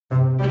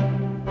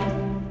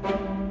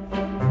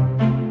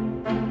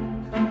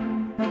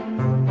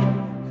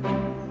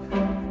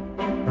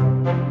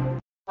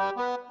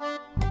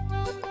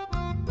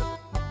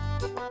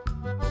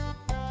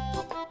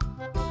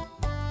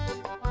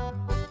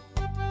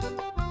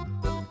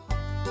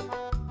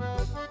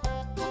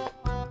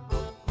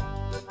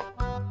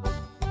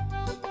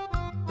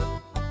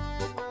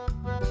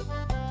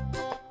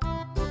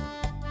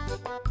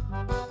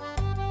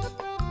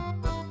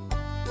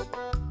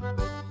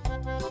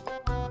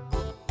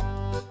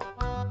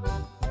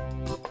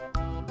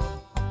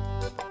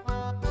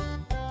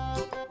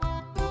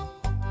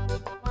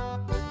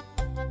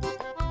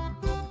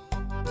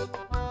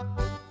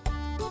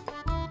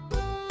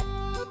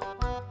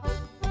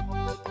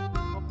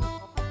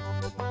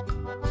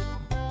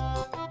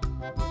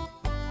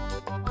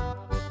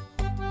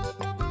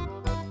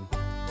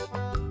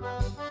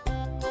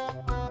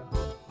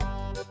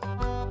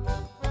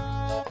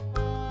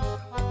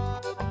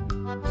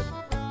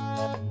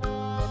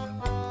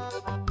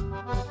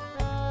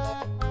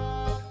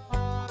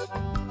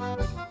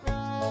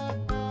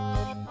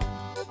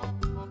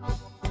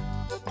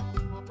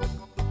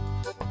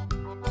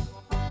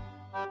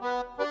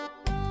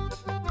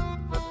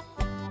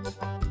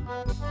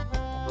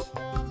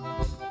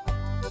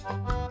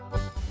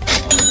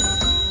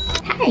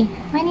Hi,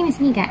 my name is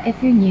Nica.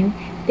 If you're new,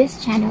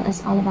 this channel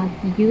is all about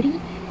beauty,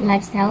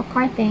 lifestyle,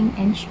 car thing,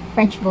 and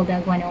French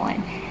Bulldog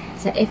 101.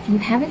 So if you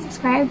haven't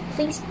subscribed,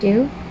 please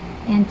do.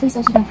 And please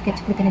also don't forget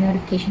to click on the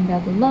notification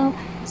bell below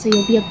so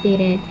you'll be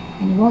updated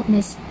and you won't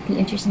miss the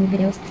interesting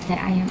videos that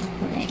I am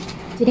uploading.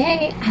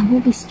 Today, I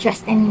won't be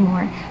stressed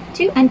anymore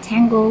to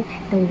untangle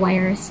the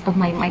wires of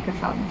my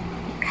microphone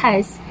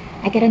because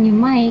I got a new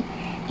mic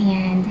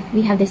and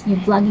we have this new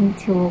vlogging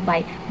tool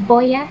by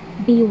Boya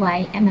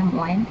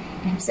BYMM1,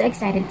 and I'm so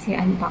excited to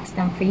unbox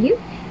them for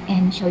you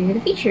and show you the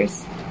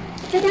features.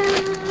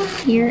 Ta-da!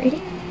 Here it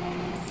is.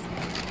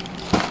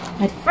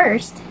 But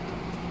first,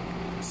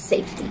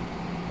 safety.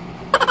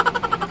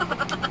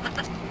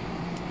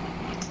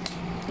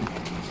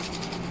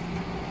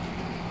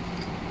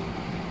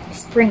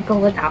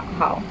 Sprinkle with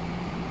alcohol.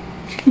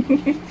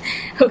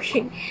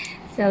 Okay,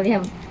 so we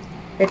have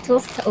the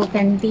tools to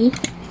open the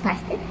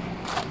plastic.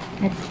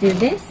 Let's do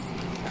this.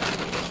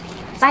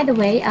 By the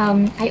way,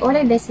 I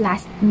ordered this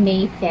last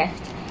May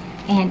 5th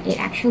and it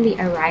actually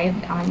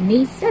arrived on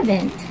May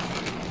 7th.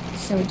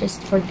 So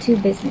just for 2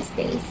 business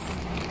days.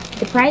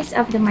 The price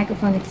of the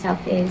microphone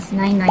itself is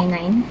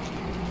 $9.99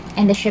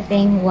 and the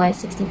shipping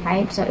was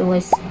 $65, so it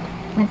was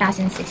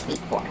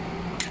 $1,064.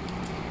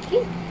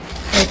 Okay,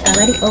 so it's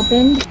already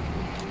opened.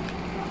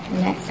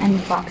 Let's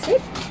unbox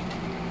it.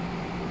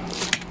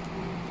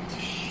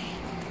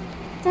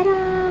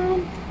 Ta-da!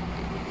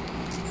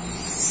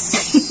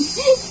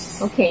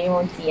 Okay, you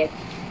won't see it.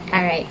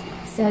 Alright,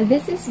 so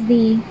this is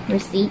the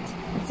receipt.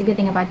 That's the good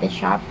thing about this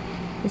shop.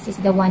 This is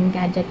the One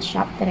Gadget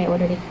shop that I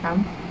ordered it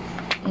from.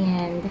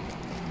 And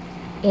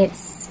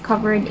it's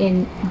covered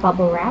in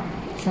bubble wrap,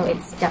 so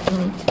it's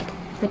definitely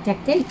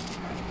protected.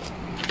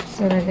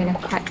 So we're gonna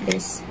cut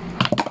this.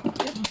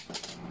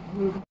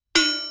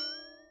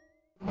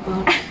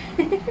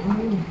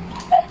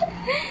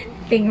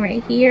 Thing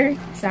right here.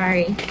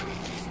 Sorry,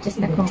 it's just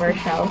a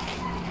commercial.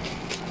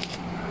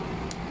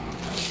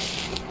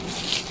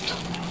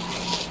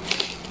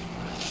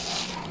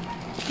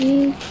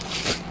 Okay,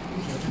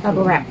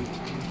 bubble wrap.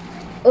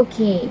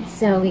 Okay,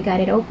 so we got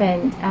it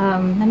opened.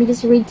 Let me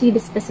just read to you the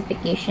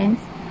specifications.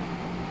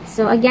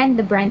 So again,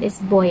 the brand is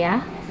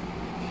Boya.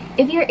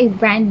 If you're a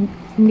brand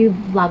new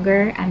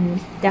vlogger, I'm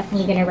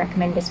definitely gonna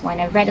recommend this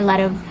one. I've read a lot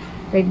of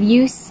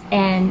reviews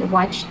and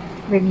watched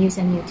reviews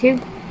on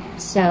YouTube.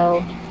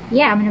 So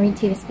yeah, I'm gonna read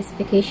to you the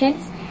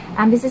specifications.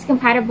 This is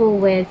compatible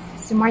with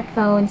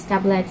smartphones,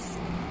 tablets,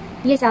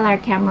 DSLR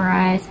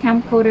cameras,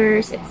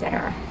 camcorders,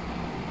 etc.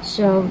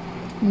 So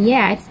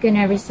yeah, it's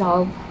gonna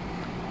resolve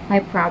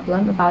my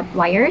problem about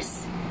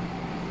wires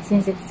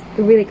since it's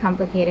really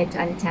complicated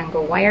to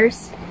untangle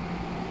wires.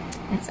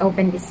 Let's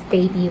open this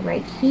baby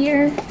right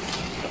here.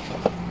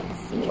 Let's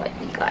see what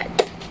we got.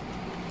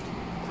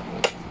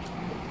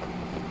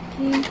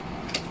 Okay.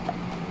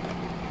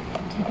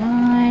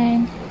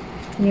 Ta-da!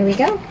 Here we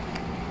go.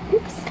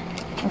 Oops.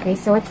 Okay,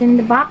 so what's in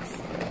the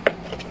box?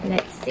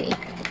 Let's see.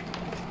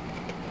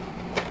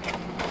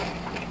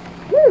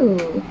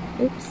 Ooh.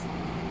 Oops.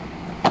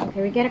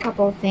 Okay, we get a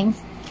couple of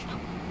things.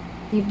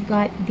 You've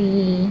got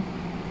the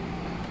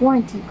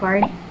warranty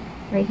card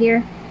right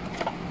here.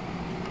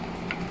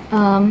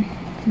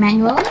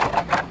 Manual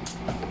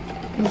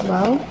as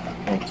well,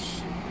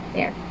 which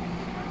there.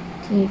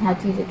 So you have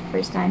to use it the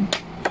first time.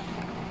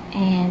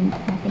 And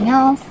nothing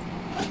else.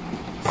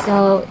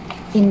 So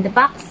in the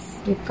box,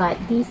 you've got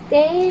these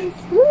things.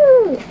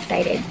 Woo!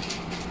 Excited.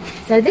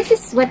 So this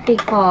is what they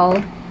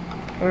call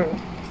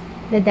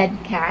the dead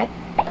cat.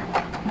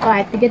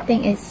 But the good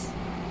thing is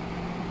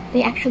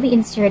they actually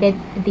inserted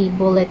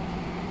the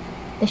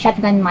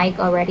shotgun mic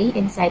already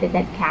inside the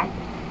dead cat.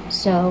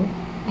 So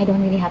I don't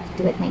really have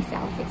to do it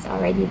myself. It's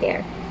already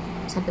there.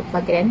 Just have to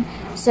plug it in.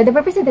 So the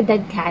purpose of the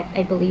dead cat,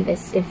 I believe,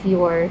 is if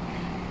you're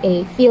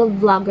a field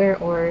vlogger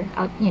or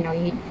out, you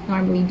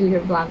normally do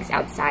your vlogs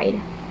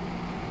outside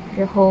of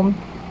your home,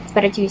 it's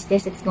better to use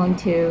this. It's going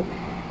to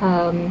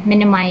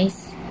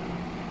minimize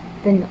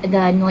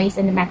the noise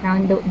in the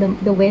background,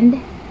 the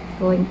wind,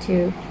 going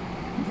to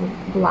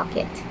block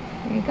it.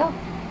 There you go.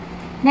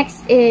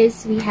 Next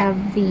is we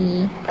have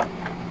the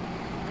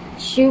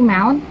shoe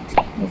mount.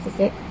 This is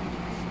it.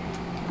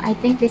 I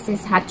think this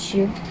is hot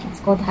shoe. It's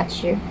called hot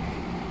shoe.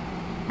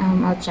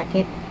 I'll check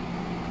it.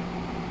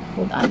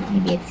 Hold on,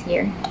 maybe it's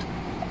here.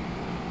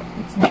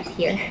 It's not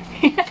here.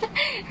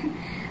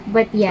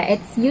 But yeah,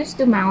 it's used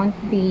to mount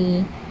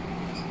the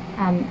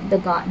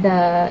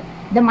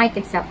mic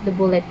itself, the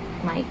bullet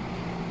mic,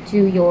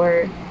 to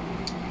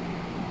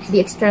the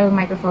external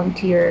microphone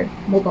to your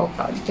mobile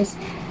phone,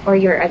 or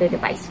your other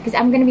device. Because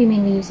I'm gonna be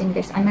mainly using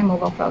this on my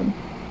mobile phone,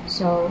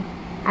 so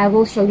I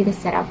will show you the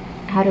setup,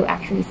 how to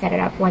actually set it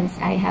up once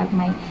I have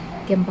my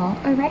gimbal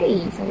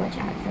already. So watch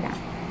out for that.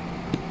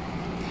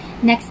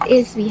 Next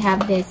is we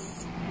have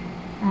this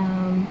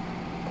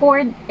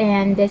cord,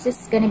 and this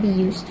is going to be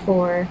used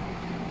for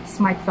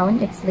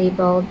smartphone. It's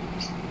labeled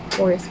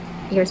for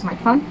your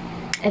smartphone.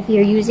 If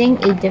you're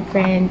using a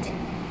different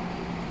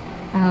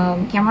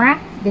camera,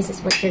 this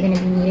is what you're going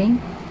to be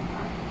needing.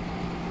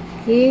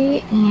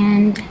 Okay,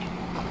 and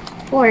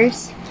of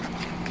course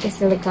the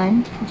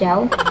silicone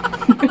gel.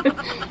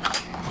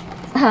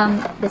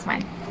 This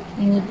one.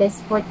 You need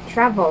this for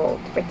travel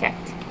to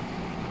protect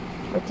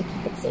or to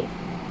keep it safe.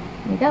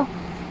 There you go.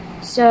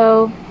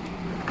 So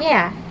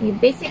yeah,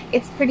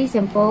 it's pretty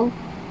simple.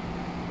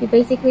 You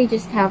basically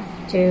just have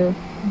to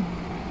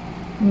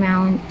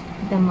mount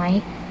the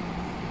mic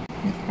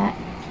like that.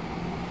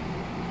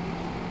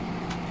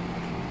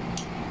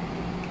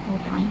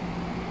 Hold on.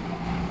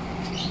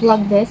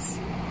 Plug this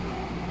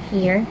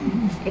here.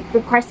 It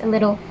requires a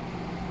little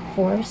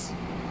force.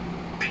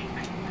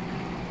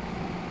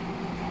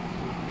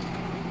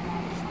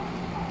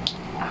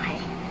 Okay,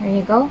 there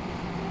you go.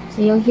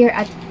 So you'll hear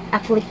a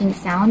clicking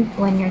sound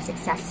when you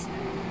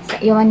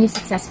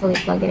successfully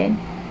plug it in.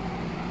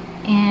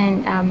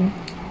 And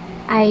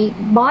I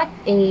bought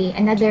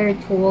another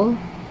tool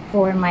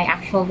for my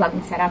actual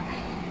vlogging setup.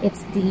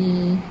 It's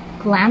the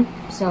clamp.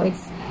 So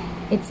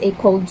it's a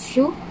cold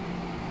shoe,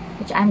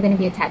 which I'm going to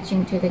be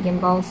attaching to the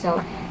gimbal.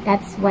 So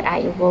that's what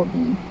I will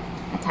be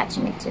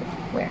attaching it to.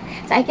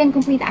 So I can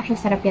complete the actual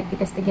setup yet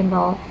because the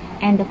gimbal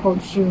and the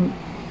cold shoe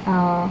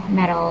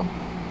metal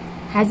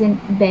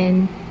hasn't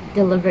been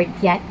delivered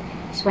yet.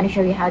 Just want to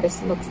show you how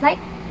this looks like.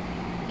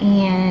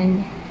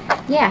 And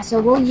yeah,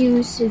 so we'll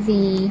use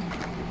the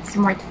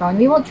smartphone.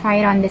 We will try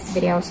it on this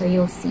video so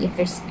you'll see if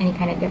there's any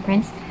kind of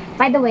difference.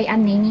 By the way,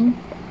 I'm naming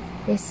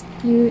this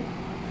cute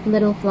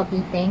little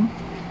fluffy thing.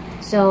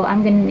 So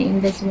I'm gonna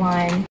name this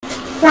one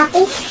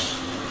Fluffy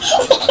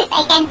because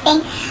I can't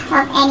think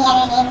of any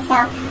other name. So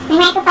my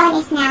microphone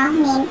is now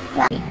named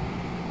Fluffy.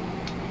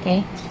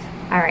 Okay,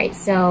 alright,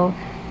 so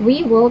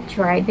we will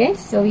try this.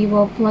 So we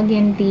will plug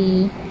in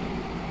the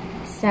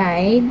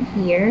side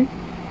here.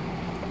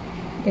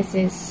 This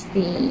is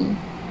the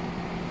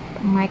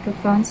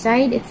microphone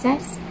side, it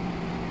says.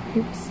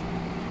 Oops.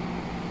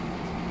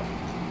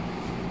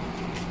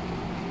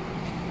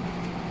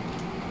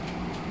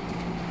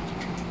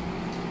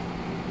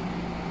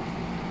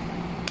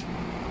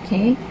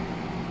 Okay,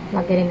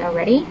 plug it in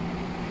already.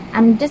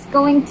 I'm just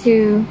going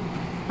to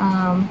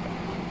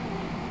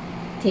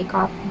take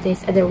off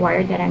this other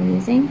wire that I'm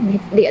using,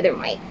 the other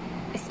mic.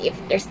 Let's see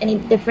if there's any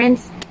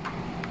difference.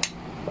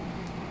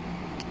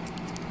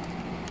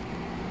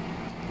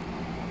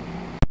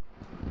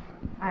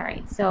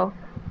 Alright, so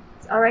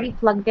it's already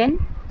plugged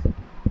in.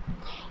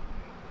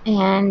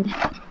 And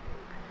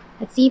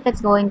let's see if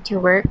it's going to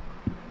work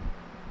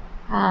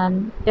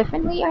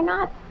differently or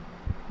not.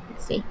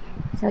 Let's see.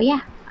 So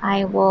yeah,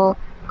 I will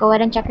go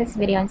ahead and check this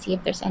video and see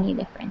if there's any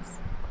difference.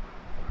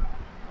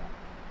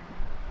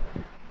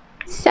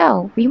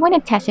 So we want to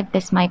test if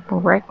this mic will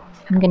work.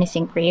 I'm gonna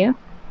sing for you.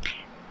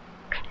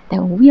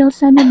 The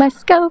wheels on the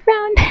bus go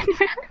round and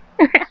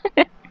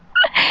round.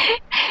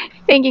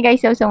 Thank you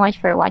guys so much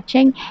for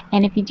watching,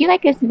 and if you do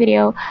like this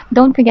video,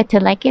 don't forget to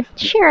like it,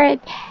 share it,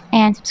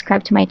 and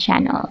subscribe to my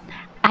channel.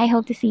 I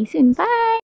hope to see you soon. Bye.